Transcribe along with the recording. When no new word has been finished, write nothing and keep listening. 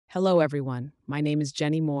Hello, everyone. My name is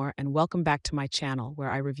Jenny Moore, and welcome back to my channel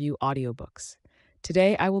where I review audiobooks.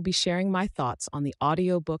 Today, I will be sharing my thoughts on the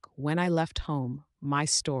audiobook When I Left Home, My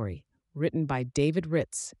Story, written by David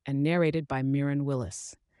Ritz and narrated by Miran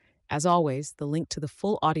Willis. As always, the link to the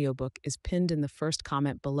full audiobook is pinned in the first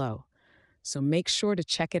comment below, so make sure to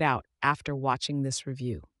check it out after watching this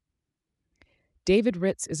review. David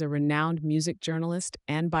Ritz is a renowned music journalist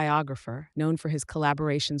and biographer known for his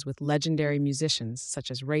collaborations with legendary musicians such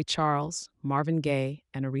as Ray Charles, Marvin Gaye,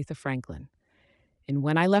 and Aretha Franklin. In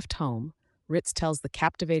When I Left Home, Ritz tells the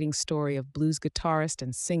captivating story of blues guitarist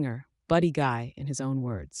and singer blues.Guy in his own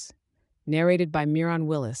words. Narrated by Miran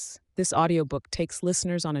Willis, this audiobook takes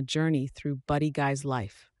listeners on a journey through blues.Guy's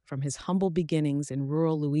life, from his humble beginnings in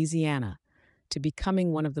rural Louisiana to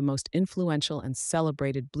becoming one of the most influential and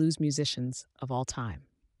celebrated blues musicians of all time.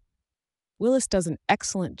 Willis does an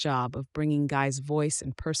excellent job of bringing Guy's voice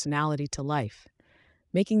and personality to life,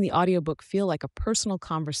 making the audiobook feel like a personal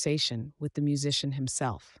conversation with the musician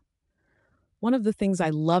himself. One of the things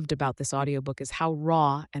I loved about this audiobook is how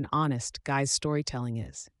raw and honest Guy's storytelling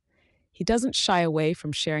is. He doesn't shy away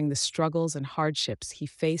from sharing the struggles and hardships he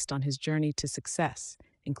faced on his journey to success,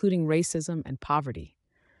 including racism and poverty.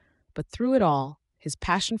 But through it all, his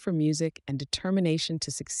passion for music and determination to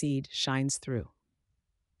succeed shines through.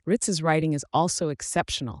 Ritz's writing is also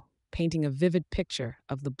exceptional, painting a vivid picture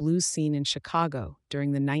of the blues scene in Chicago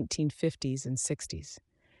during the 1950s and 60s.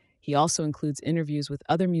 He also includes interviews with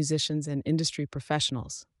other musicians and industry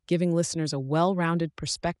professionals, giving listeners a well-rounded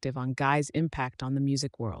perspective on Guy's impact on the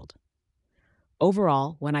music world.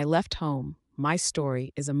 Overall, When I Left Home, My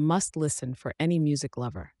Story is a must-listen for any music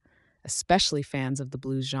lover, especially fans of the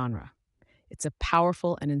blues genre. It's a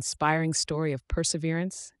powerful and inspiring story of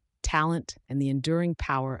perseverance, talent, and the enduring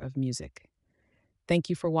power of music. Thank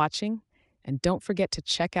you for watching, and don't forget to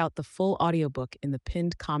check out the full audiobook in the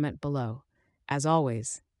pinned comment below. As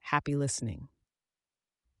always, happy listening.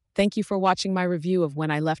 Thank you for watching my review of When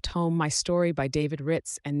I Left Home, My Story by David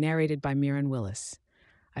Ritz and narrated by Miran Willis.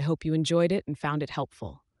 I hope you enjoyed it and found it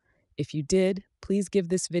helpful. If you did, please give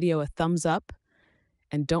this video a thumbs up,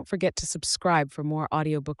 and don't forget to subscribe for more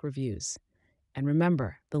audiobook reviews. And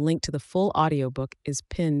remember, the link to the full audiobook is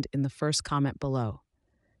pinned in the first comment below.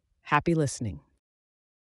 Happy listening.